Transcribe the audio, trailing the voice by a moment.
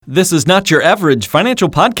This is Not Your Average Financial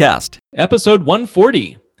Podcast, Episode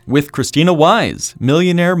 140. with Christina Wise,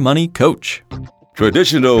 Millionaire Money Coach.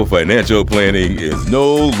 Traditional financial planning is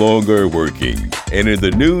no longer working. And in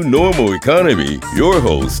the new normal economy, your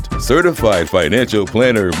host, certified financial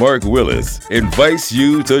planner Mark Willis, invites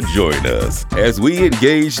you to join us as we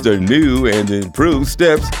engage the new and improved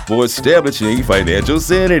steps for establishing financial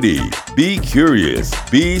sanity. Be curious,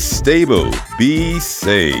 be stable, be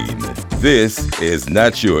sane. This is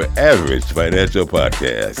Not Your Average Financial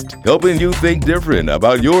Podcast, helping you think different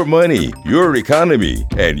about your money, your economy,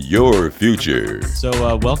 and your future.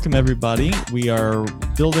 So welcome, everybody. We are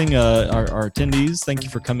building our attendees. Thank you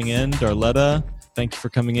for coming in. Darletta, thank you for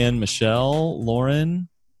coming in. Michelle, Lauren,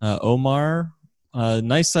 Omar.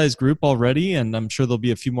 Nice size group already, and I'm sure there'll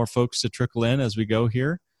be a few more folks to trickle in as we go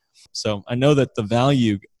here. So I know that the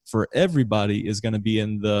value for everybody is going to be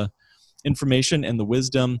in the information and the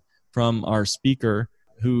wisdom from our speaker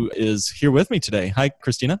who is here with me today. Hi,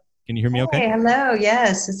 Christina. Can you hear me okay? Hey, hello.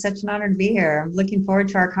 Yes, it's such an honor to be here. I'm looking forward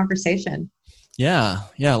to our conversation. Yeah,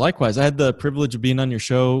 likewise. I had the privilege of being on your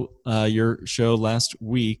show last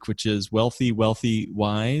week, which is Wealthy,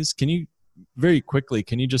 Wise. Can you, very quickly,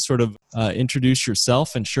 just sort of introduce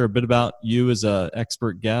yourself and share a bit about you as an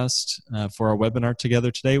expert guest for our webinar together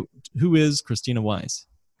today? Who is Christina Wise?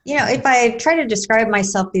 You know, if I try to describe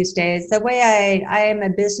myself these days, the way I am a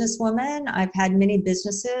businesswoman. I've had many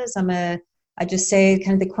businesses. I just say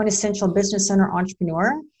kind of the quintessential business owner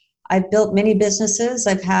entrepreneur. I've built many businesses.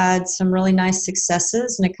 I've had some really nice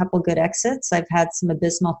successes and a couple good exits. I've had some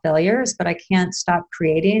abysmal failures, but I can't stop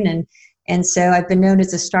creating. And so I've been known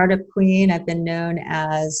as a startup queen. I've been known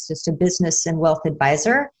as just a business and wealth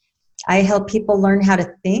advisor. I help people learn how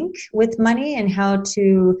to think with money and how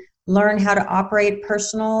to learn how to operate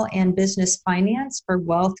personal and business finance for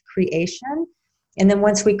wealth creation. And then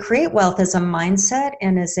once we create wealth as a mindset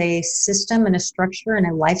and as a system and a structure and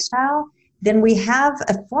a lifestyle, then we have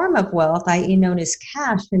a form of wealth, i.e. known as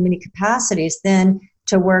cash in many capacities, then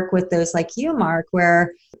to work with those like you, Mark,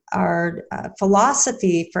 where our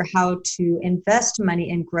philosophy for how to invest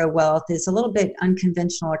money and grow wealth is a little bit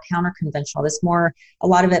unconventional or counter-conventional. There's more, a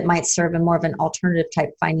lot of it might serve in more of an alternative type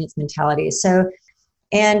finance mentality.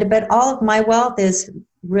 But all of my wealth is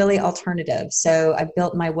really alternative. So I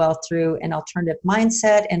built my wealth through an alternative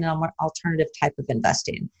mindset and an alternative type of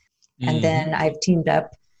investing. And then I've teamed up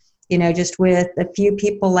just with a few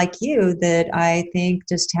people like you that I think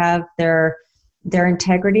just have their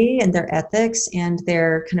integrity and their ethics and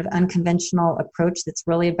their kind of unconventional approach that's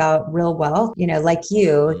really about real wealth, like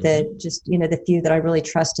you, that just, the few that I really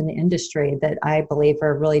trust in the industry that I believe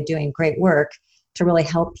are really doing great work to really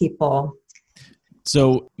help people.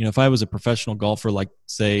 So, if I was a professional golfer, like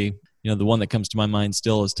say, the one that comes to my mind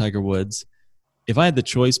still is Tiger Woods, if I had the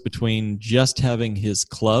choice between just having his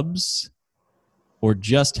clubs or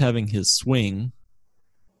just having his swing,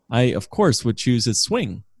 I, of course, would choose his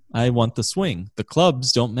swing. I want the swing. The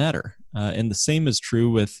clubs don't matter. And the same is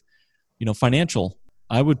true with, financial.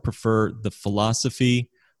 I would prefer the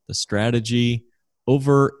philosophy, the strategy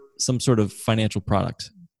over some sort of financial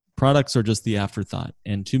product. Products are just the afterthought.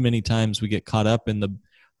 And too many times we get caught up in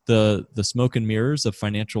the smoke and mirrors of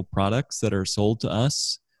financial products that are sold to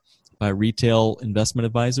us by retail investment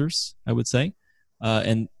advisors, I would say.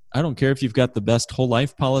 And I don't care if you've got the best whole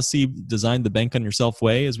life policy designed the bank on yourself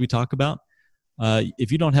way, as we talk about.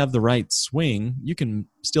 If you don't have the right swing, you can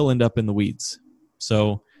still end up in the weeds.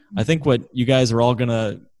 So I think what you guys are all going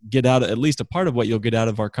to get out, at least a part of what you'll get out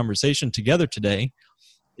of our conversation together today,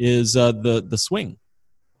 is the swing.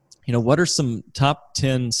 What are some top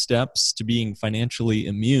 10 steps to being financially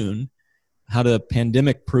immune? How to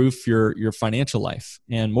pandemic-proof your financial life,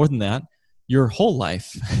 and more than that, your whole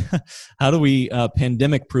life. How do we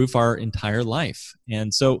pandemic-proof our entire life?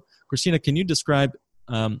 And so, Christina, can you describe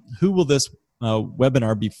who will this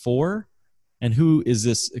webinar be for, and who is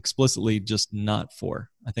this explicitly just not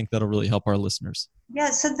for? I think that'll really help our listeners.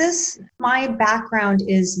 Yeah, so my background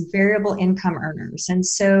is variable income earners. And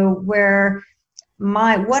so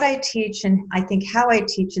what I teach and I think how I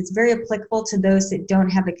teach is very applicable to those that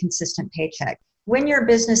don't have a consistent paycheck. When you're a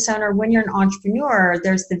business owner, when you're an entrepreneur,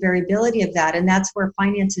 there's the variability of that. And that's where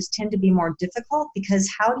finances tend to be more difficult, because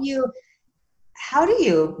how do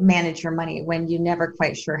you manage your money when you're never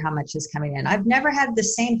quite sure how much is coming in? I've never had the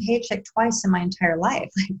same paycheck twice in my entire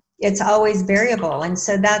life. It's always variable. And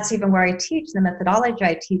so that's even where I teach. The methodology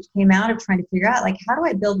I teach came out of trying to figure out, how do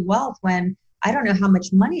I build wealth when I don't know how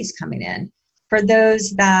much money is coming in? For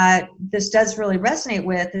those that this does really resonate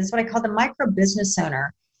with is what I call the micro business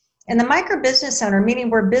owner. And the micro business owner, meaning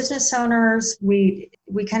we're business owners, we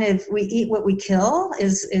eat what we kill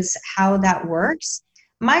is how that works.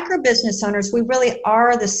 Micro business owners, we really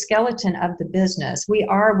are the skeleton of the business. We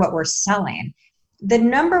are what we're selling. The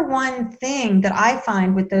number one thing that I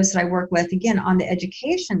find with those that I work with, again, on the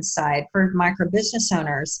education side for micro business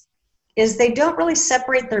owners, is they don't really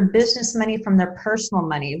separate their business money from their personal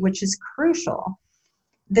money, which is crucial.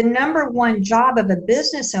 The number one job of a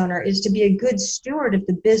business owner is to be a good steward of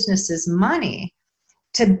the business's money,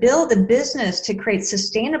 to build a business, to create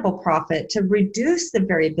sustainable profit, to reduce the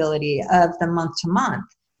variability of the month to month.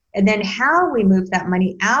 And then how we move that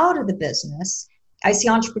money out of the business. I see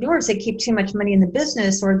entrepreneurs, they keep too much money in the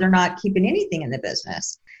business or they're not keeping anything in the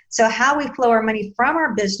business. So how we flow our money from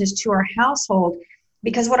our business to our household,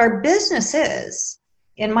 because what our business is,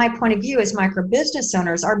 in my point of view as micro business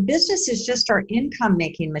owners, our business is just our income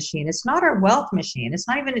making machine. It's not our wealth machine. It's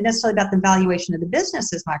not even necessarily about the valuation of the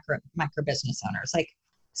business as micro business owners.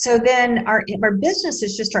 So then our business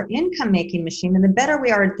is just our income making machine. And the better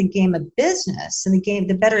we are at the game of business and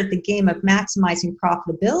the better at the game of maximizing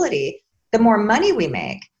profitability, the more money we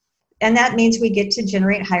make. And that means we get to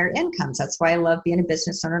generate higher incomes. That's why I love being a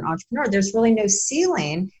business owner and entrepreneur. There's really no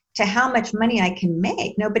ceiling to how much money I can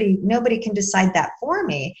make. Nobody can decide that for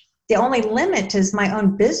me. The only limit is my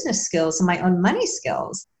own business skills and my own money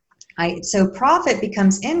skills. So profit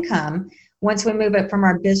becomes income once we move it from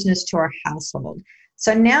our business to our household.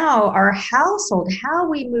 So now our household, how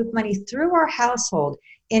we move money through our household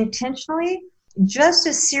intentionally, just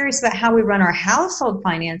as serious about how we run our household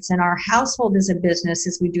finance and our household as a business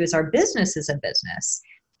as we do as our business as a business.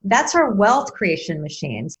 That's our wealth creation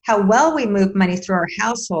machines. How well we move money through our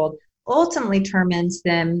household ultimately determines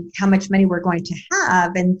then how much money we're going to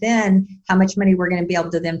have, and then how much money we're going to be able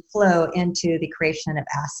to then flow into the creation of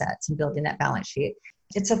assets and building that balance sheet.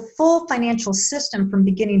 It's a full financial system from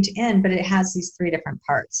beginning to end, but it has these three different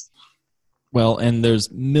parts. Well, and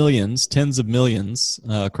there's millions, tens of millions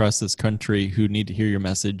across this country who need to hear your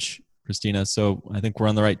message, Christina. So I think we're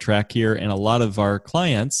on the right track here. And a lot of our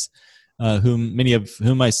clients, many of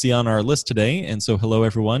whom I see on our list today, and so hello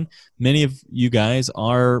everyone, many of you guys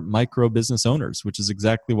are micro business owners, which is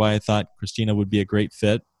exactly why I thought Christina would be a great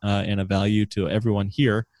fit and a value to everyone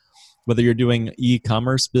here. Whether you're doing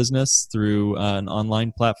e-commerce business through an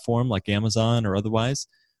online platform like Amazon or otherwise,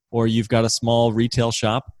 or you've got a small retail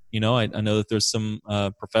shop. I know that there's some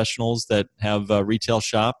professionals that have retail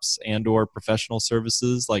shops and or professional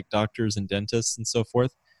services like doctors and dentists and so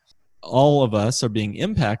forth. All of us are being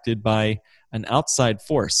impacted by an outside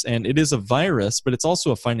force. And it is a virus, but it's also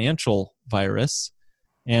a financial virus.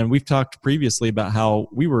 And we've talked previously about how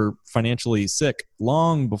we were financially sick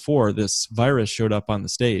long before this virus showed up on the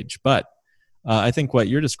stage. But I think what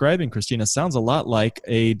you're describing, Christina, sounds a lot like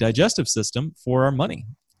a digestive system for our money.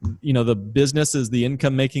 The business is the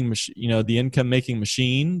income making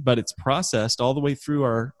machine, but it's processed all the way through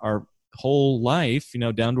our whole life,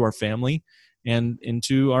 down to our family and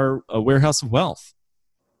into our warehouse of wealth.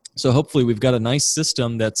 So hopefully we've got a nice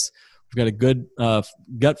system we've got a good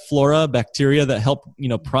gut flora, bacteria that help,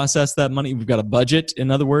 process that money. We've got a budget,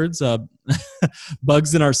 in other words,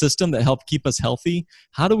 bugs in our system that help keep us healthy.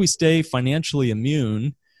 How do we stay financially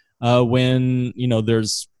immune when,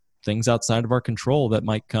 there's things outside of our control that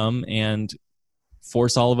might come and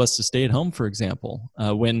force all of us to stay at home, for example?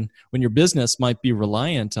 When your business might be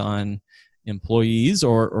reliant on employees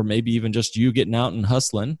or maybe even just you getting out and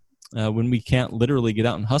hustling, when we can't literally get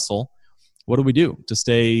out and hustle, what do we do to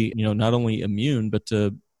stay, not only immune, but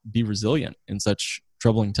to be resilient in such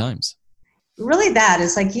troubling times? Really, that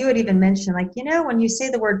is like you had even mentioned, when you say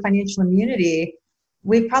the word financial immunity,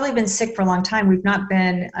 we've probably been sick for a long time. We've not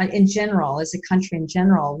been, in general, as a country in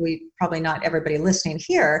general, we probably not everybody listening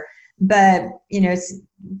here, but,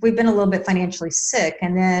 we've been a little bit financially sick.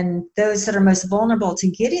 And then those that are most vulnerable to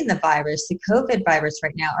getting the virus, the COVID virus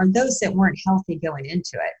right now, are those that weren't healthy going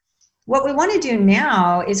into it. What we want to do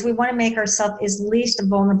now is we want to make ourselves as least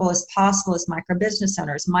vulnerable as possible as micro business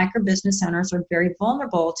owners. Micro business owners are very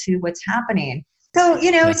vulnerable to what's happening. So,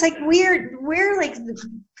 it's like we're like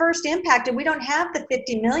first impacted. We don't have the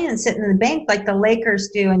 50 million sitting in the bank like the Lakers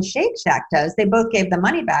do and Shake Shack does. They both gave the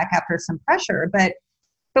money back after some pressure, but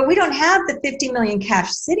we don't have the 50 million cash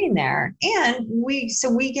sitting there. And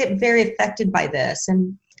we get very affected by this.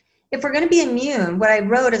 And if we're going to be immune, what I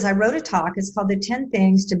wrote a talk. It's called the 10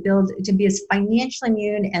 things to be as financially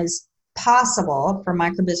immune as possible for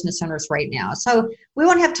micro business owners right now. So we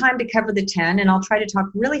won't have time to cover the 10, and I'll try to talk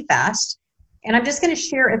really fast. And I'm just going to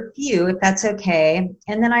share a few, if that's okay.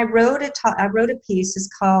 And then I wrote a piece. It's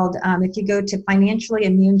called, if you go to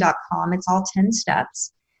financiallyimmune.com, it's all 10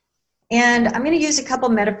 steps. And I'm going to use a couple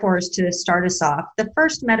metaphors to start us off. The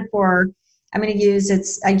first metaphor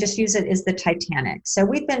I just use it as the Titanic. So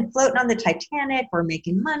we've been floating on the Titanic. We're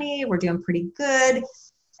making money. We're doing pretty good.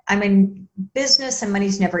 I'm in business and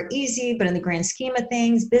money's never easy, but in the grand scheme of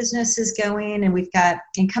things, business is going,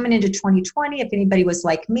 and coming into 2020, if anybody was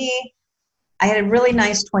like me, I had a really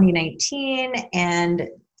nice 2019, and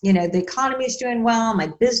the economy is doing well. My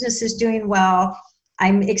business is doing well.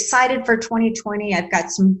 I'm excited for 2020. I've got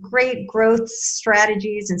some great growth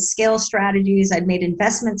strategies and scale strategies. I've made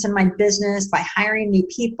investments in my business by hiring new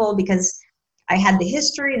people because I had the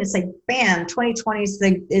history, and it's like, bam, 2020 is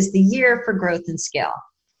the year for growth and scale.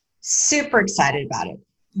 Super excited about it.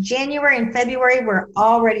 January and February, we're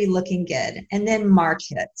already looking good. And then March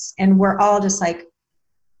hits, and we're all just like,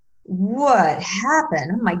 what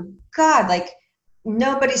happened? Oh my God, like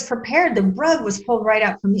nobody's prepared. The rug was pulled right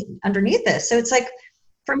out from underneath us. So it's like,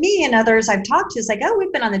 for me and others I've talked to, it's like, oh,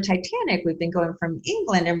 we've been on the Titanic. We've been going from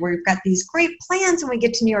England, and we've got these great plans, and we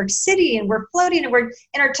get to New York City, and we're floating, and we're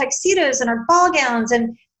in our tuxedos and our ball gowns,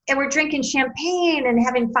 and we're drinking champagne and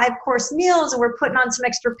having 5-course meals, and we're putting on some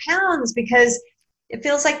extra pounds because it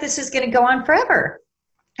feels like this is going to go on forever.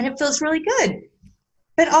 And it feels really good.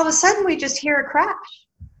 But all of a sudden we just hear a crash,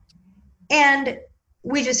 and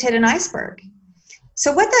we just hit an iceberg.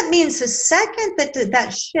 So what that means, the second that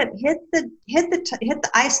that ship hit the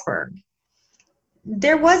iceberg,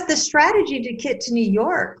 there was the strategy to get to New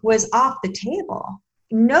York was off the table,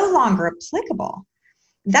 no longer applicable.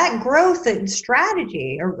 That growth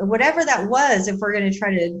strategy, or whatever that was, if we're going to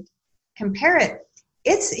try to compare it,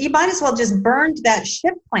 you might as well just burned that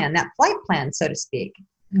ship plan, that flight plan, so to speak.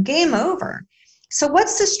 Game over. So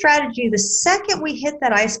what's the strategy the second we hit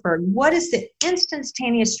that iceberg? What is the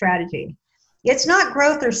instantaneous strategy? It's not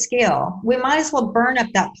growth or scale. We might as well burn up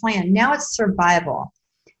that plan. Now it's survival.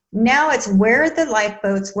 Now it's, where are the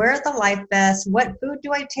lifeboats? Where are the life vests? What food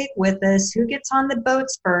do I take with us? Who gets on the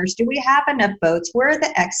boats first? Do we have enough boats? Where are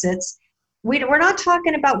the exits? We're not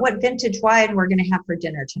talking about what vintage wine we're going to have for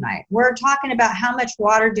dinner tonight. We're talking about how much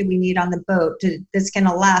water do we need on the boat that's going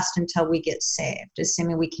to last until we get saved,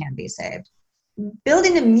 assuming we can be saved.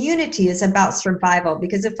 Building immunity is about survival,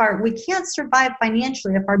 because we can't survive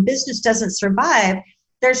financially if our business doesn't survive.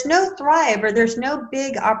 There's no thrive, or there's no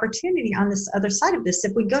big opportunity on this other side of this.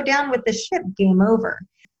 If we go down with the ship, game over.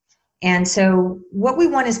 And so what we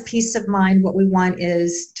want is peace of mind. What we want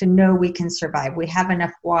is to know we can survive. We have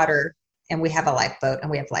enough water, and we have a lifeboat,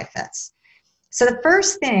 and we have life vests. So the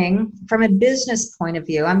first thing, from a business point of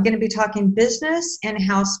view, I'm going to be talking business and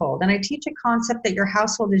household. And I teach a concept that your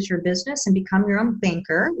household is your business, and become your own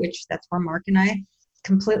banker, which that's where Mark and I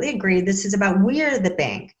completely agree. This is about, we're the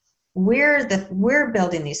bank. We're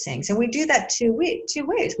building these things, and we do that two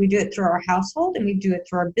ways. We do it through our household, and we do it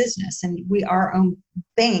through our business, and we are our own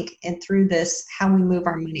bank, and through this, how we move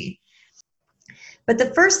our money. But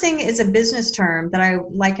the first thing is a business term that I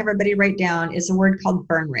like everybody to write down, is a word called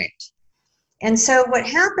burn rate. And so what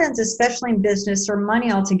happens, especially in business or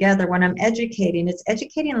money altogether, when I'm educating, it's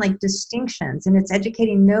educating like distinctions, and it's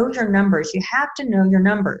educating, know your numbers. You have to know your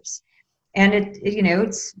numbers. And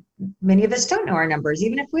it's many of us don't know our numbers,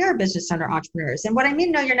 even if we are business owner entrepreneurs. And what I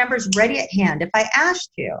mean, know your numbers ready at hand. If I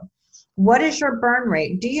asked you, what is your burn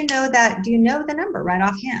rate? Do you know that? Do you know the number right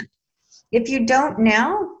offhand? If you don't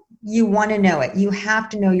now, you want to know it. You have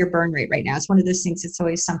to know your burn rate right now. It's one of those things that's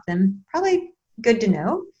always something probably good to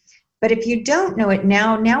know. But if you don't know it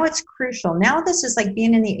now it's crucial. Now this is like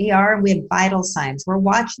being in the ER, and we have vital signs. We're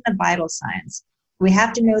watching the vital signs. We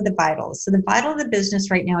have to know the vitals. So the vital of the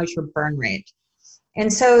business right now is your burn rate.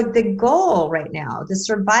 And so the goal right now, the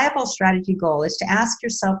survival strategy goal, is to ask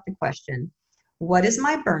yourself the question, what is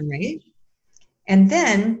my burn rate? And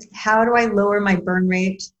then how do I lower my burn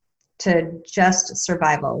rate to just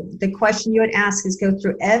survival? The question you would ask is, go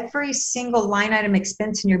through every single line item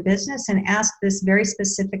expense in your business and ask this very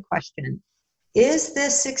specific question. Is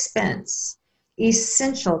this expense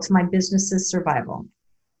essential to my business's survival?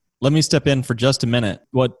 Let me step in for just a minute.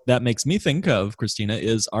 What that makes me think of, Christina,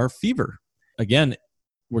 is our fever. Again,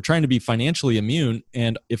 we're trying to be financially immune,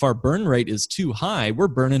 and if our burn rate is too high, we're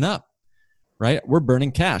burning up, right? We're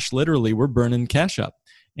burning cash. Literally, we're burning cash up.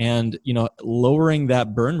 And, lowering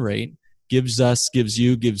that burn rate gives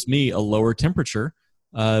me a lower temperature,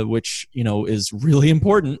 which, is really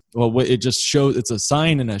important. Well, it just shows, it's a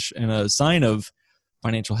sign and a sign of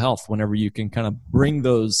financial health whenever you can kind of bring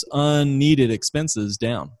those unneeded expenses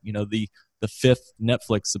down, the fifth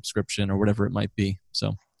Netflix subscription or whatever it might be.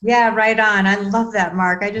 So yeah, right on. I love that,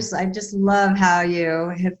 Mark. I just love how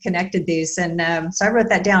you have connected these. And so I wrote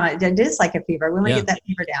that down. It is like a fever. We want to get that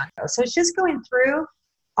fever down. So it's just going through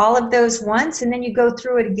all of those once, and then you go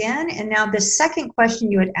through it again. And now the second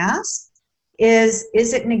question you would ask is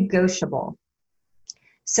it negotiable?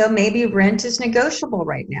 So maybe rent is negotiable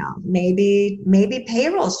right now. Maybe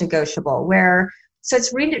payroll is negotiable. So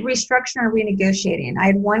it's restructuring or renegotiating. I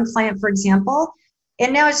had one client, for example,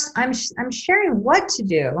 and now I'm sharing what to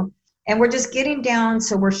do, and we're just getting down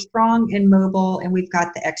so we're strong and mobile, and we've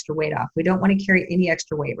got the extra weight off. We don't want to carry any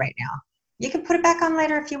extra weight right now. You can put it back on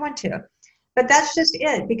later if you want to, but that's just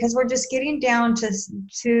it, because we're just getting down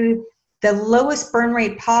to the lowest burn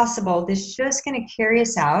rate possible. This is just going to carry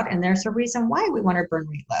us out, and there's a reason why we want our burn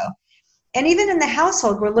rate low. And even in the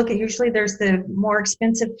household, usually there's the more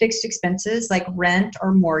expensive fixed expenses like rent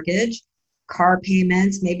or mortgage, car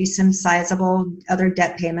payments, maybe some sizable other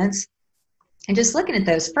debt payments. And just looking at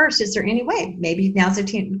those first, is there any way? Maybe now's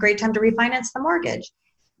a great time to refinance the mortgage.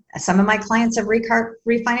 Some of my clients have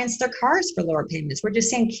refinanced their cars for lower payments. We're just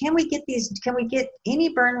saying, can we get any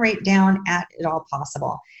burn rate down at all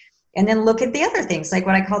possible? And then look at the other things, like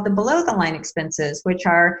what I call the below the line expenses, which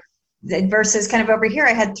are versus kind of over here.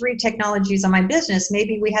 I had 3 technologies on my business.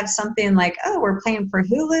 Maybe we have something like, we're paying for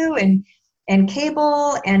Hulu and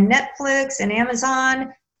cable and Netflix and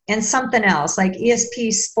Amazon and something else like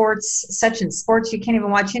ESP Sports, such and sports you can't even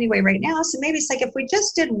watch anyway right now. So maybe it's like, if we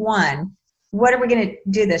just did one, what are we going to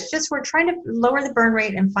do this? We're trying to lower the burn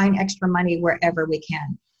rate and find extra money wherever we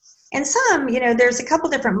can. And some, there's a couple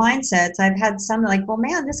different mindsets. I've had some like, well,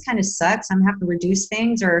 man, this kind of sucks. I'm having to reduce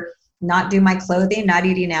things or not do my clothing, not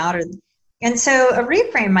eating out. And so a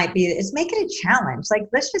reframe might be, is make it a challenge. Like,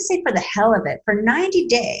 let's just say for the hell of it, for 90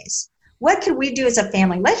 days, what could we do as a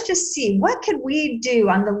family? Let's just see, what could we do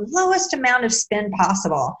on the lowest amount of spend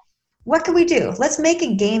possible? What could we do? Let's make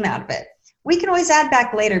a game out of it. We can always add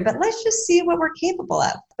back later, but let's just see what we're capable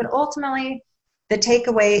of. But ultimately, the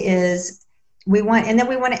takeaway is we want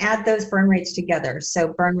to add those burn rates together.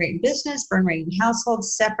 So burn rate in business, burn rate in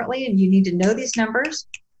households separately, and you need to know these numbers.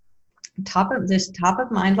 Top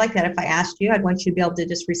of mind like that. If I asked you, I'd want you to be able to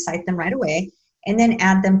just recite them right away and then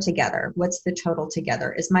add them together. What's the total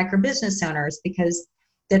together as micro business owners? Because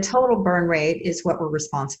the total burn rate is what we're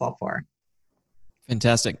responsible for.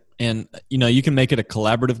 Fantastic. And, you can make it a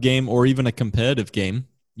collaborative game or even a competitive game.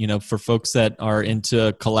 For folks that are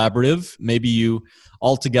into collaborative, maybe you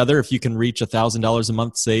all together, if you can reach $1,000 a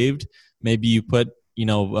month saved, maybe you put,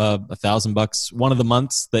 $1,000 one of the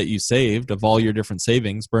months that you saved of all your different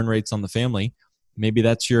savings, burn rates on the family. Maybe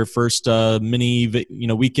that's your first mini,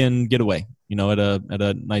 weekend getaway, at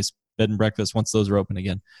a nice bed and breakfast once those are open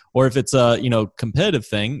again. Or if it's a, competitive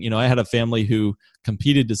thing, I had a family who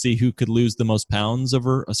competed to see who could lose the most pounds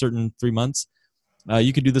over a certain 3 months.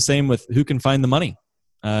 You could do the same with who can find the money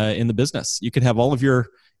in the business. You could have all of your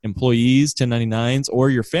employees, 1099s, or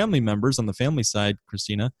your family members on the family side,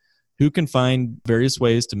 Christina, who can find various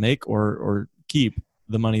ways to make or keep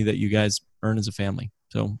the money that you guys earn as a family.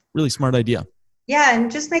 So really smart idea. Yeah,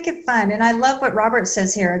 and just make it fun. And I love what Robert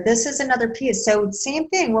says here. This is another piece. So same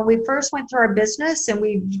thing, when we first went through our business and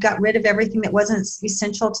we got rid of everything that wasn't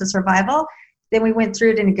essential to survival, then we went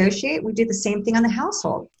through to negotiate. We do the same thing on the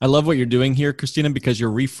household. I love what you're doing here, Christina, because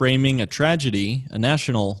you're reframing a tragedy, a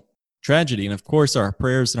national tragedy. And of course, our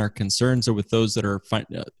prayers and our concerns are with those that are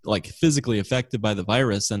physically affected by the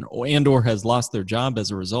virus and or has lost their job as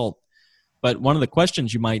a result. But one of the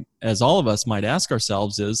questions you might, as all of us might ask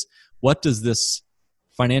ourselves is, what does this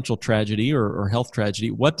financial tragedy or health tragedy,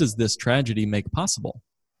 what does this tragedy make possible?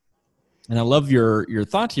 And I love your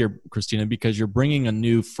thought here, Christina, because you're bringing a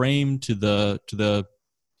new frame to the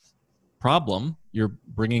problem. You're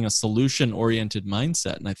bringing a solution-oriented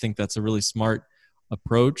mindset. And I think that's a really smart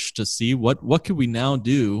approach to see what could we now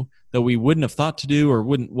do that we wouldn't have thought to do or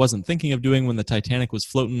wasn't thinking of doing when the Titanic was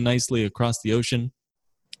floating nicely across the ocean.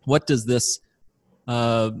 What does this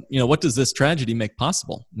tragedy make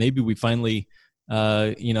possible? Maybe we finally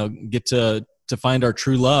get to find our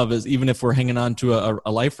true love, as even if we're hanging on to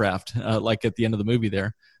a life raft, like at the end of the movie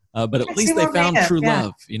there. But at least they found true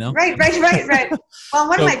love, Right. Well,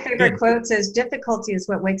 one of my favorite quotes is, difficulty is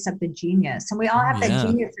what wakes up the genius. And we all have that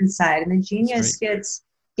genius inside. And the genius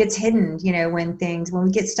gets hidden, when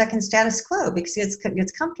we get stuck in status quo because it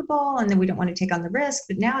gets comfortable and then we don't want to take on the risk.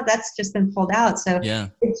 But now that's just been pulled out. So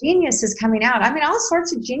the genius is coming out. I mean, all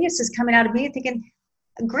sorts of genius is coming out of me thinking,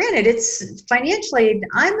 granted, it's financially,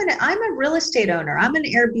 I'm a real estate owner. I'm an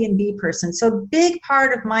Airbnb person. So a big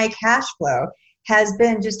part of my cash flow has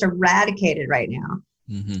been just eradicated right now.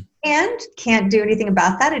 Mm-hmm. And can't do anything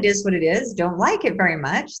about that. It is what it is. Don't like it very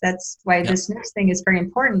much. That's why this next thing is very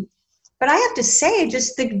important. But I have to say,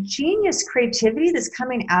 just the genius creativity that's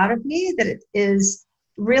coming out of me, that it is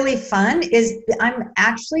really fun, I'm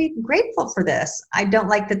actually grateful for this. I don't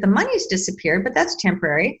like that the money's disappeared, but that's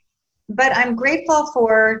temporary. But I'm grateful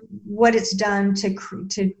for what it's done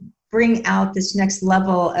to bring out this next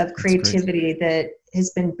level of creativity that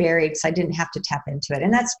has been buried, so I didn't have to tap into it.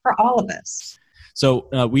 And that's for all of us. So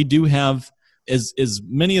we do have as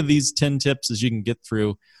many of these 10 tips as you can get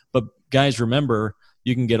through. But guys, remember,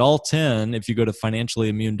 you can get all 10 if you go to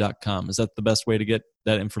financiallyimmune.com. Is that the best way to get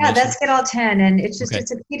that information? Yeah, that's get all 10. And it's just,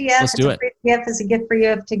 it's a PDF. Let's do it. Free PDF. It's a gift for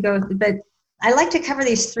you to go through. But I like to cover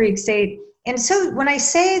these three. And so when I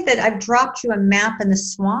say that I've dropped you a map in the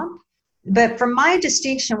swamp, but for my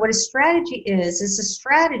distinction, what a strategy is a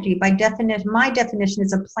strategy by definition, my definition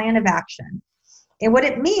is a plan of action. And what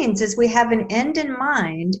it means is we have an end in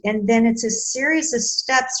mind, and then it's a series of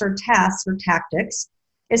steps or tasks or tactics,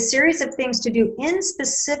 a series of things to do in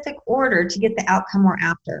specific order to get the outcome we're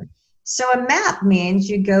after. So a map means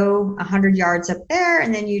you go 100 yards up there,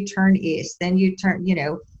 and then you turn east. Then you turn,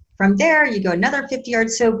 from there you go another 50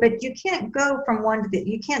 yards. So, but you can't go from one to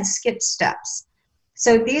you can't skip steps.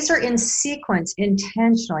 So these are in sequence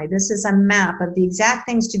intentionally. This is a map of the exact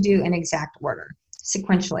things to do in exact order,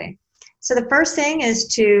 sequentially. So the first thing is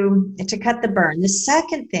to cut the burn. The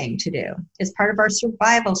second thing to do is part of our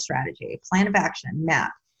survival strategy, plan of action,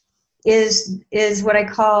 map, is what I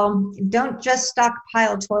call, don't just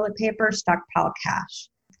stockpile toilet paper, stockpile cash.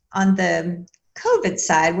 On the COVID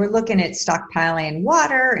side, we're looking at stockpiling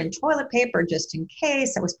water and toilet paper just in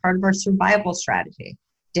case. That was part of our survival strategy.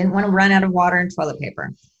 Didn't want to run out of water and toilet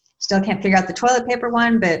paper. Still can't figure out the toilet paper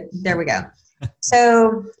one, but there we go.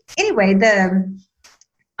 So anyway,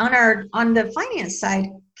 on the finance side,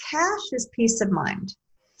 cash is peace of mind.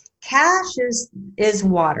 Cash is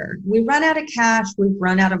water. We run out of cash, we've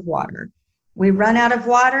run out of water. We run out of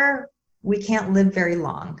water, we can't live very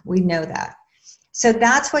long. We know that. So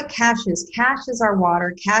that's what cash is. Cash is our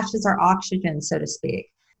water. Cash is our oxygen, so to speak.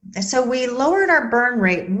 So we lowered our burn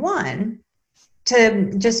rate,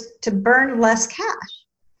 to burn less cash.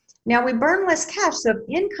 Now we burn less cash, so if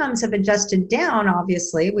incomes have adjusted down,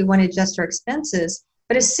 obviously, we want to adjust our expenses,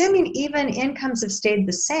 but assuming even incomes have stayed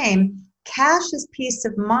the same, cash is peace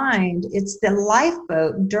of mind. It's the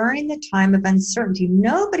lifeboat during the time of uncertainty.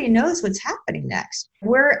 Nobody knows what's happening next.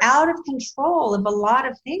 We're out of control of a lot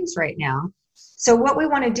of things right now. So what we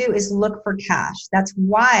want to do is look for cash. That's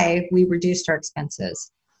why we reduced our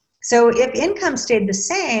expenses. So if income stayed the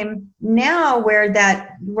same, now where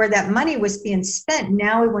that money was being spent,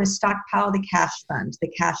 now we want to stockpile the cash fund.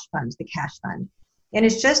 And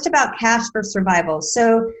it's just about cash for survival.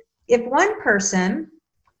 So if one person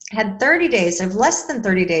had 30 days of less than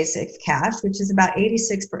 30 days of cash, which is about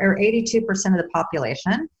 86 or 82% of the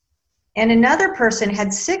population, and another person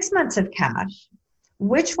had 6 months of cash,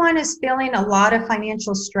 which one is feeling a lot of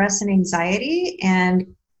financial stress and anxiety and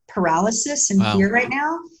paralysis and fear right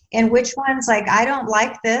now? And which one's like, I don't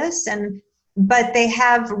like this, but they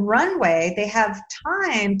have runway, they have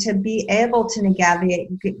time to be able to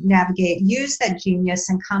navigate, use that genius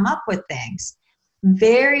and come up with things.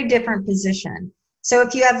 Very different position. So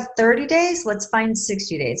if you have 30 days, let's find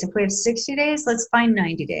 60 days. If we have 60 days, let's find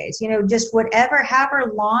 90 days. Just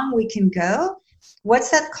however long we can go. What's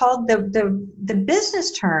that called? The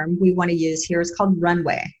business term we want to use here is called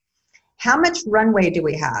runway. How much runway do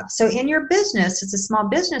we have? So in your business, as a small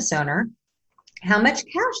business owner, how much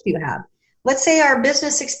cash do you have? Let's say our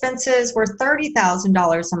business expenses were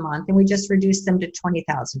 $30,000 a month and we just reduced them to $20,000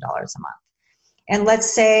 a month. And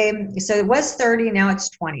let's say, so it was 30, now it's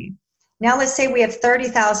 20. Now let's say we have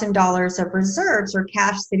 $30,000 of reserves or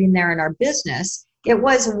cash sitting there in our business. It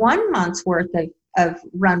was 1 month's worth of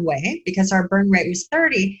runway because our burn rate was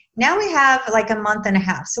 30. Now we have like a month and a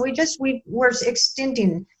half. So we're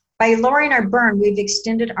extending. By lowering our burn, we've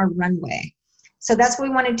extended our runway. So that's what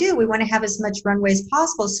we want to do. We want to have as much runway as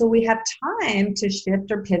possible so we have time to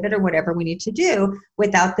shift or pivot or whatever we need to do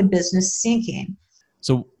without the business sinking.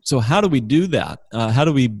 So how do we do that? How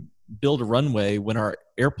do we build a runway when our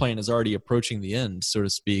airplane is already approaching the end, so to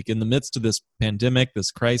speak? In the midst of this pandemic,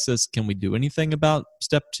 this crisis, can we do anything about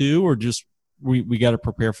step 2, or just we got to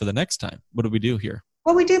prepare for the next time? What do we do here?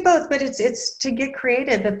 Well, we do both, but it's to get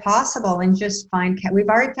creative if possible and just find we've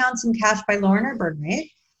already found some cash by lowering our burn rate.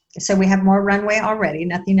 So we have more runway already,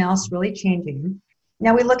 nothing else really changing.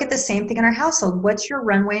 Now we look at the same thing in our household. What's your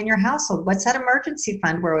runway in your household? What's that emergency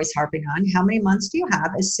fund we're always harping on? How many months do you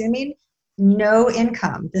have? Assuming no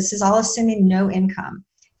income. This is all assuming no income.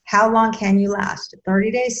 How long can you last? 30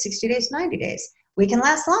 days, 60 days, 90 days. We can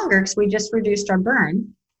last longer because we just reduced our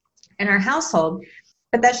burn in our household.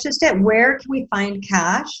 But that's just it. Where can we find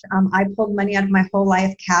cash? I pulled money out of my whole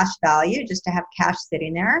life cash value just to have cash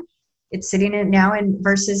sitting there. It's sitting in now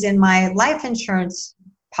versus in my life insurance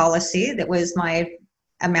policy that was my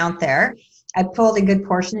amount there. I pulled a good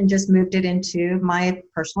portion and just moved it into my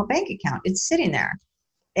personal bank account. It's sitting there.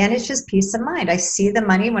 And it's just peace of mind. I see the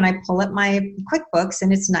money when I pull up my QuickBooks,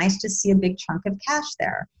 and it's nice to see a big chunk of cash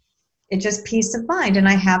there. It's just peace of mind, and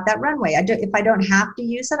I have that runway. If I don't have to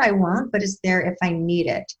use it, I won't, but it's there if I need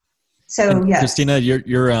it. So, and yes. Christina,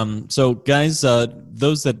 so guys,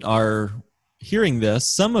 those that are hearing this,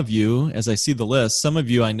 some of you, as I see the list, some of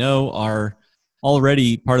you I know are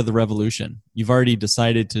already part of the revolution. You've already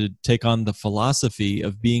decided to take on the philosophy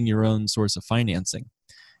of being your own source of financing,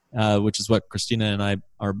 which is what Christina and I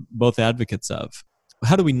are both advocates of.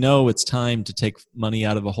 How do we know it's time to take money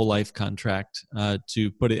out of a whole life contract to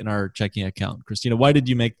put it in our checking account? Christina, why did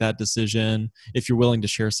you make that decision? If you're willing to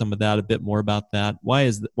share some of that, a bit more about that, why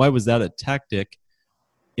was that a tactic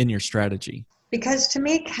in your strategy? Because to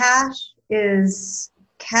me, cash is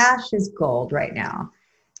gold right now.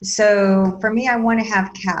 So for me, I want to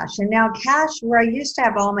have cash. And now cash, where I used to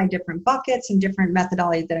have all my different buckets and different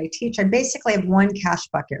methodologies that I teach, I basically have one cash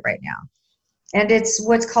bucket right now. And it's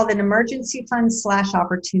what's called an emergency fund /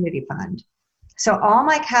 opportunity fund. So all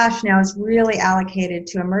my cash now is really allocated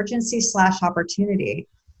to emergency / opportunity,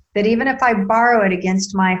 that even if I borrow it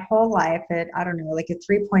against my whole life at, I don't know, like a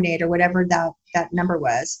 3.8 or whatever that number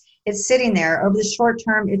was, it's sitting there. Over the short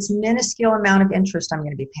term, it's minuscule amount of interest I'm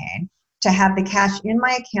going to be paying to have the cash in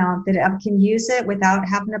my account that I can use it without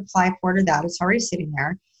having to apply for it or that. It's already sitting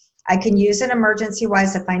there. I can use it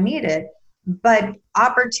emergency-wise if I need it. But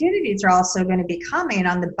opportunities are also going to be coming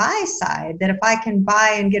on the buy side, that if I can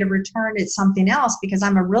buy and get a return at something else, because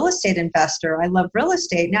I'm a real estate investor, I love real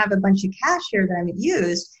estate. Now I have a bunch of cash here that I haven't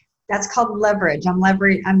used. That's called leverage. I'm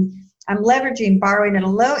leveraging borrowing at a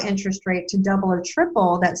low interest rate to double or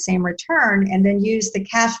triple that same return, and then use the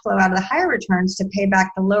cash flow out of the higher returns to pay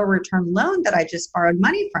back the lower return loan that I just borrowed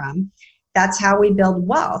money from. That's how we build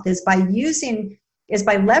wealth, is by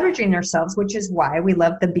leveraging ourselves, which is why we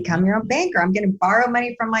love the become your own banker. I'm going to borrow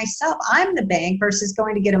money from myself. I'm the bank versus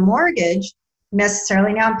going to get a mortgage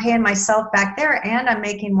necessarily. Now I'm paying myself back there, and I'm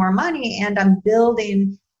making more money, and I'm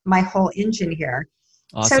building my whole engine here.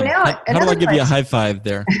 Awesome. So now, how do I give you a high five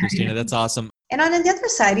there, Christina? That's awesome. And on the other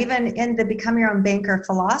side, even in the become your own banker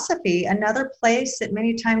philosophy, another place that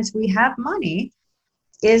many times we have money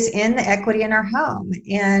is in the equity in our home.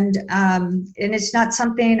 And it's not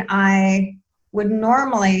something I would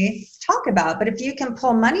normally talk about, but if you can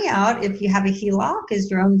pull money out, if you have a HELOC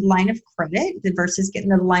as your own line of credit versus getting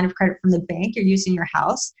the line of credit from the bank, you're using your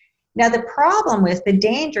house. Now, the problem with the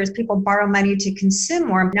danger is people borrow money to consume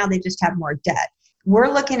more. Now they just have more debt. We're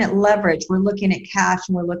looking at leverage, we're looking at cash,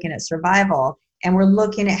 and we're looking at survival, and we're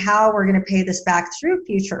looking at how we're going to pay this back through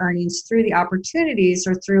future earnings, through the opportunities,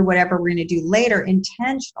 or through whatever we're going to do later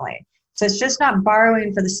intentionally. So it's just not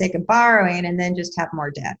borrowing for the sake of borrowing and then just have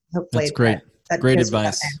more debt. Hopefully, that's great. Great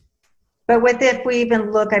advice. But if we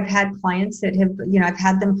even look, I've had clients that have, I've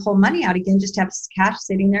had them pull money out again, just have cash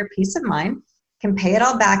sitting there, peace of mind, can pay it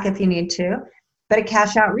all back if you need to. But a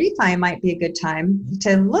cash out refi might be a good time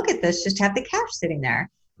to look at this, just have the cash sitting there.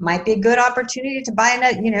 Might be a good opportunity to buy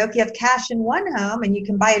another, if you have cash in one home and you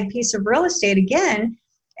can buy a piece of real estate again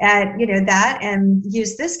at, that, and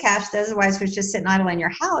use this cash that otherwise was just sitting idle in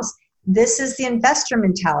your house. This is the investor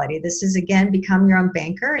mentality. This is, again, become your own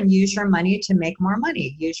banker and use your money to make more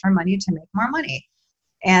money. Use your money to make more money.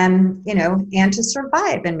 And, and to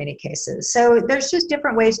survive in many cases. So there's just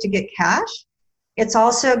different ways to get cash. It's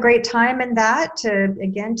also a great time in that to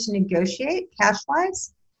negotiate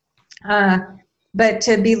cash-wise. But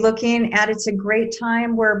to be looking at, it's a great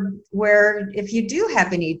time where if you do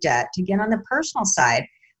have any debt, again, on the personal side,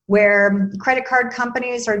 where credit card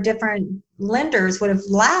companies or different lenders would have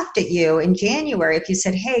laughed at you in January if you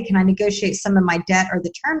said, hey, can I negotiate some of my debt or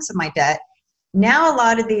the terms of my debt? Now a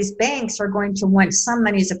lot of these banks are going to want some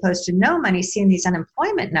money as opposed to no money, seeing these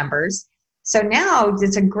unemployment numbers. So now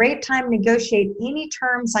it's a great time to negotiate any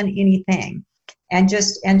terms on anything, and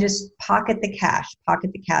just pocket the cash,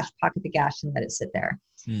 and let it sit there.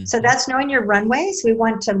 Mm-hmm. So that's knowing your runways. We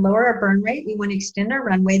want to lower our burn rate. We want to extend our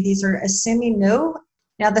runway. These are assuming no.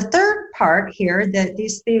 Now the third part here, that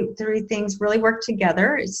these three things really work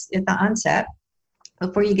together, is at the onset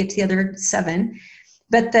before you get to the other 7.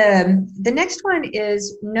 But the next one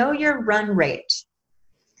is know your run rate.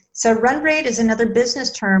 So run rate is another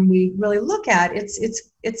business term we really look at.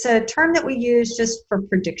 It's a term that we use just for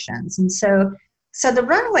predictions. And so the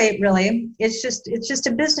run rate really it's just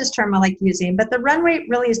a business term I like using, but the run rate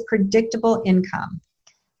really is predictable income.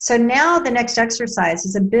 So now the next exercise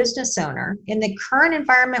is a business owner in the current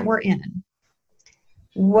environment we're in.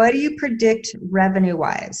 What do you predict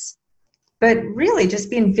revenue-wise? But really just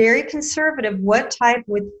being very conservative, what type,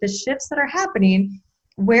 with the shifts that are happening,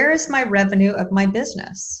 where is my revenue of my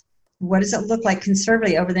business? what does it look like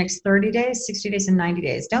conservatively over the next 30 days, 60 days, and 90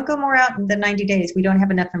 days? Don't go more out than 90 days. We don't have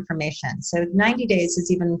enough information. So 90 days is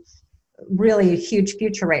even really a huge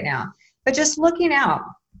future right now. But just looking out.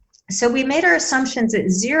 So we made our assumptions at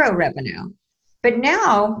zero revenue. But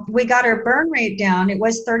now we got our burn rate down. It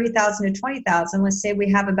was 30,000 to 20,000. Let's say we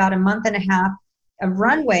have about a month and a half of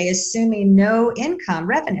runway, assuming no income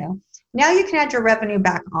revenue. Now you can add your revenue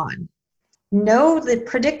back on. Know that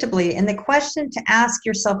predictably, and the question to ask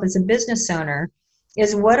yourself as a business owner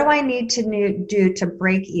is, what do I need to do to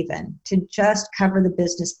break even, to just cover the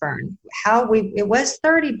business burn? It was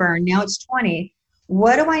 30 burn, now it's 20.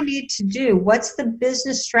 What do I need to do? What's the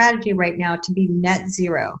business strategy right now to be net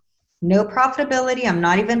zero? No profitability. I'm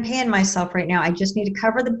not even paying myself right now. I just need to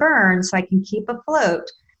cover the burn so I can keep afloat.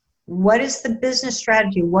 What is the business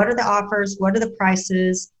strategy? What are the offers? What are the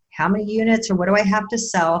prices? How many units or what do I have to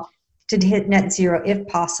sell to hit net zero if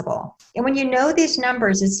possible? And when you know these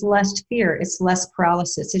numbers, it's less fear, it's less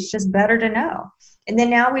paralysis. It's just better to know. And then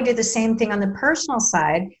now we do the same thing on the personal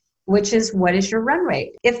side, which is, what is your run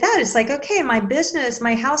rate? If that is like, okay, my business,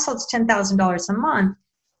 my household's $10,000 a month,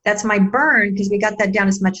 that's my burn because we got that down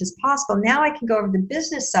as much as possible. Now I can go over the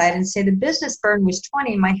business side and say the business burn was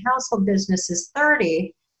 20, my household business is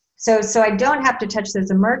 30. So I don't have to touch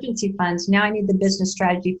those emergency funds. Now I need the business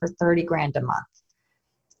strategy for 30 grand a month.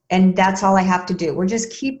 And that's all I have to do. We're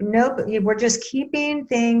just keeping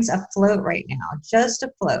things afloat right now, just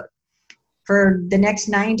afloat for the next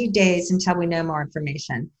 90 days until we know more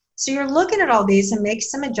information. So you're looking at all these and make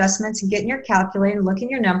some adjustments and getting your calculator,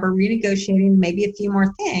 looking your number, renegotiating maybe a few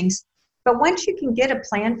more things. But once you can get a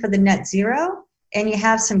plan for the net zero and you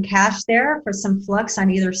have some cash there for some flux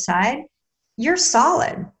on either side, you're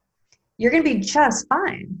solid. You're going to be just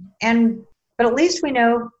fine. But at least we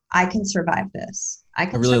know I can survive this. I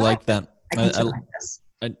really like that.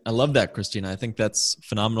 I love that, Christina. I think that's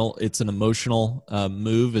phenomenal. It's an emotional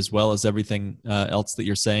move as well as everything else that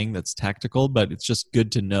you're saying that's tactical, but it's just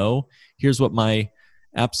good to know. Here's what my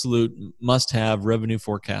absolute must-have revenue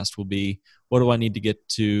forecast will be. What do I need to get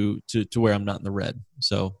to where I'm not in the red?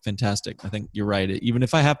 So fantastic. I think you're right. Even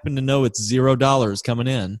if I happen to know it's $0 coming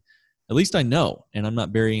in, at least I know, and I'm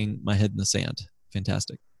not burying my head in the sand.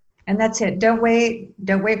 Fantastic. And that's it. Don't wait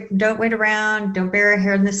around. Don't bury our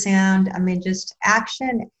hair in the sand. I mean, just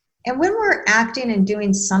action. And when we're acting and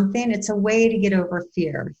doing something, it's a way to get over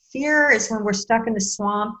fear. Fear is when we're stuck in the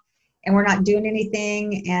swamp and we're not doing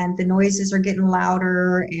anything and the noises are getting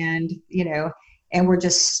louder and we're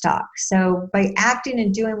just stuck. So by acting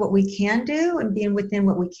and doing what we can do and being within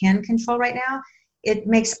what we can control right now, it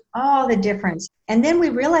makes all the difference. And then we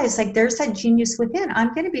realize, like, there's that genius within.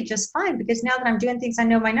 I'm going to be just fine because now that I'm doing things, I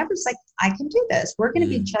know my numbers, like, I can do this. We're going to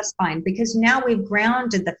be just fine because now we've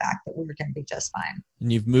grounded the fact that we're going to be just fine.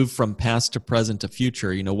 And you've moved from past to present to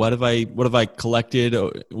future. What have I collected?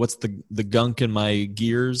 What's the gunk in my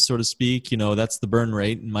gears, so to speak? That's the burn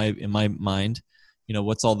rate in my mind.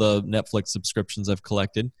 What's all the Netflix subscriptions I've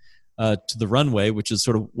collected, to the runway, which is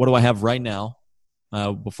sort of, what do I have right now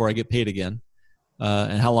before I get paid again?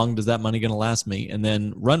 And how long does that money going to last me? And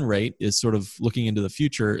then run rate is sort of looking into the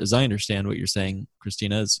future, as I understand what you're saying,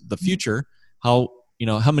 Christina, is the future. How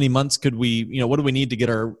many months could we, what do we need to get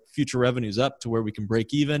our future revenues up to where we can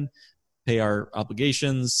break even, pay our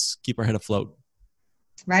obligations, keep our head afloat?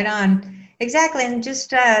 Right on. Exactly. And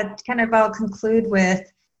just I'll conclude with,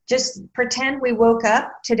 just pretend we woke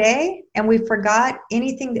up today and we forgot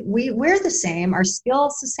anything that we're the same. Our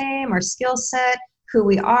skills the same, our skill set, who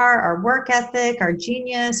we are, our work ethic, our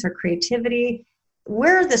genius, our creativity.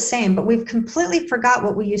 We're the same, but we've completely forgot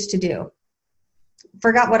what we used to do.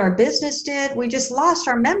 Forgot what our business did. We just lost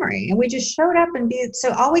our memory and we just showed up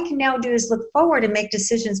so all we can now do is look forward and make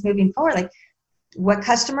decisions moving forward. Like, what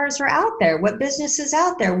customers are out there? What business is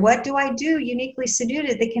out there? What do I do uniquely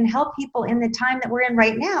suited that can help people in the time that we're in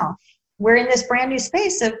right now? We're in this brand new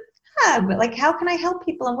space of, but like, how can I help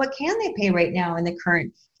people and what can they pay right now in the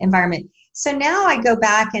current environment? So now I go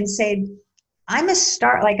back and say,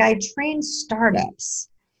 I train startups.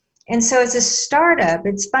 And so as a startup,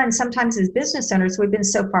 it's fun. Sometimes as business owners, we've been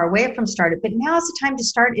so far away from startup, but now is the time to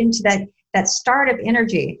start into that startup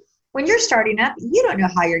energy. When you're starting up, you don't know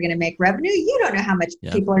how you're going to make revenue. You don't know how much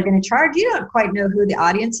people are going to charge. You don't quite know who the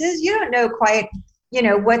audience is. You don't know quite,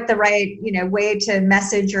 what the right, way to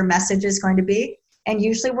message your message is going to be. And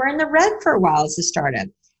usually we're in the red for a while as a startup.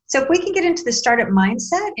 So if we can get into the startup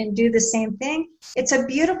mindset and do the same thing, it's a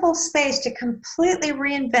beautiful space to completely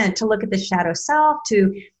reinvent, to look at the shadow self,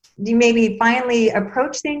 to maybe finally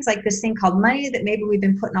approach things like this thing called money that maybe we've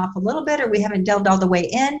been putting off a little bit or we haven't delved all the way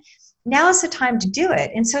in. now is the time to do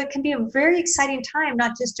it. And so it can be a very exciting time,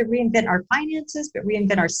 not just to reinvent our finances, but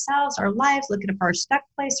reinvent ourselves, our lives, look at our stuck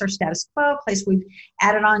place, our status quo, place we've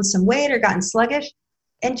added on some weight or gotten sluggish.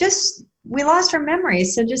 And just, we lost our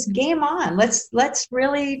memories. So just game on. Let's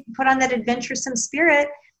really put on that adventuresome spirit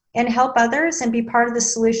and help others and be part of the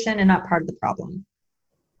solution and not part of the problem.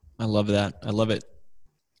 I love that. I love it.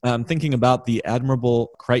 I'm thinking about The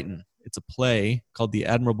Admirable Crichton. It's a play called The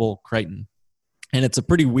Admirable Crichton. And it's a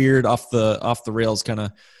pretty weird off the rails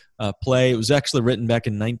kind of play. It was actually written back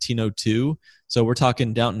in 1902. So we're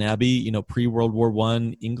talking Downton Abbey, pre-World War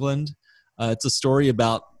I England. It's a story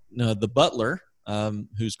about the butler,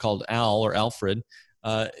 who's called Al or Alfred,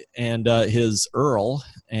 and his earl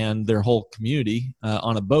and their whole community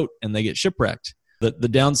on a boat, and they get shipwrecked. The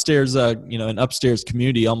downstairs, and upstairs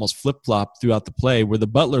community almost flip-flop throughout the play, where the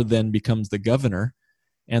butler then becomes the governor,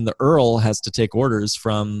 and the earl has to take orders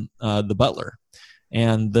from the butler.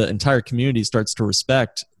 And the entire community starts to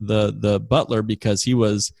respect the butler because he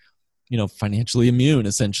was, financially immune,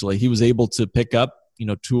 essentially. He was able to pick up,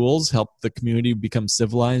 tools, help the community become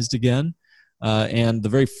civilized again. And the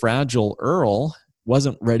very fragile earl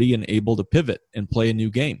wasn't ready and able to pivot and play a new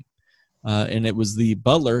game. And it was the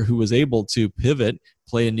butler who was able to pivot,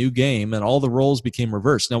 play a new game, and all the roles became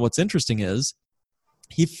reversed. Now, what's interesting is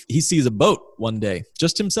he sees a boat one day,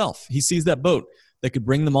 just himself. He sees that boat that could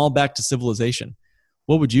bring them all back to civilization.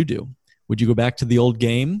 What would you do? Would you go back to the old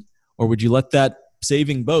game, or would you let that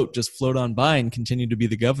saving boat just float on by and continue to be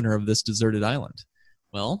the governor of this deserted island?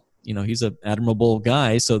 Well, he's an admirable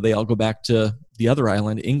guy, so they all go back to the other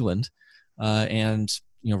island, England, and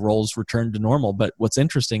roles return to normal. But what's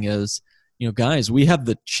interesting is, guys, we have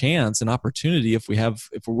the chance and opportunity, if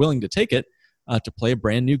we're willing to take it, to play a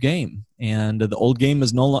brand new game. And the old game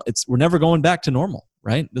is we're never going back to normal,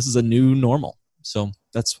 right? This is a new normal. So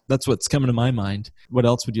that's what's coming to my mind. What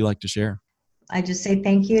else would you like to share? I just say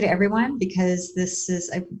thank you to everyone, because this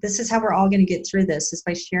is how we're all going to get through this, is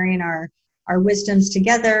by sharing our wisdoms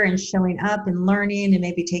together and showing up and learning and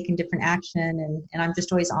maybe taking different action. And I'm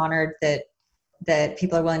just always honored that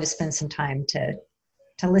people are willing to spend some time to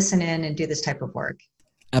listen in and do this type of work.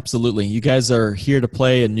 Absolutely. You guys are here to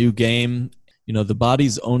play a new game. The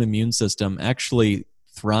body's own immune system actually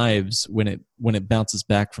thrives when it bounces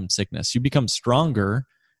back from sickness. You become stronger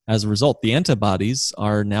as a result. The antibodies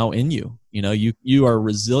are now in you. You are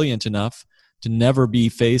resilient enough to never be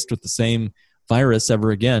faced with the same virus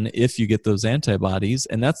ever again if you get those antibodies.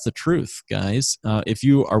 And that's the truth, guys. If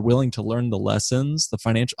you are willing to learn the lessons, the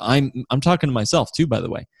financial, I'm talking to myself too, by the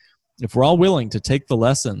way. If we're all willing to take the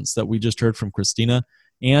lessons that we just heard from Christina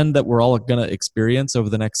and that we're all going to experience over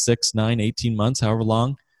the next 6, 9, 18 months, however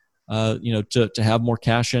long, to have more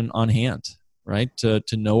cash on hand, right? To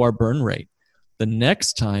know our burn rate. The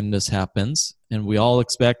next time this happens, and we all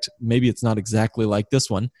expect, maybe it's not exactly like this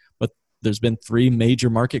one, but there's been 3 major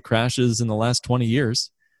market crashes in the last 20 years.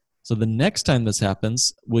 So the next time this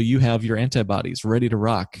happens, will you have your antibodies ready to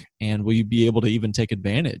rock? And will you be able to even take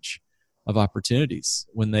advantage of opportunities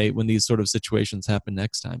when these sort of situations happen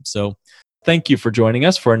next time? So thank you for joining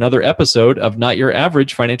us for another episode of Not Your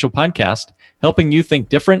Average Financial Podcast, helping you think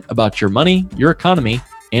different about your money, your economy,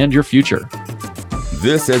 and your future.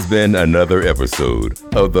 This has been another episode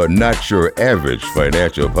of the Not Your Average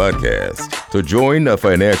Financial Podcast. To join a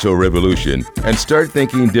financial revolution and start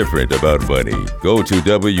thinking different about money, go to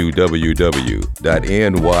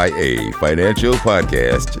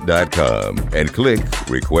www.nyafinancialpodcast.com and click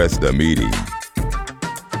Request a Meeting.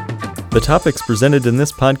 The topics presented in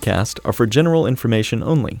this podcast are for general information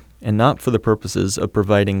only, and not for the purposes of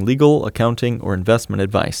providing legal, accounting, or investment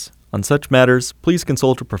advice. On such matters, please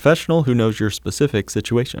consult a professional who knows your specific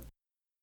situation.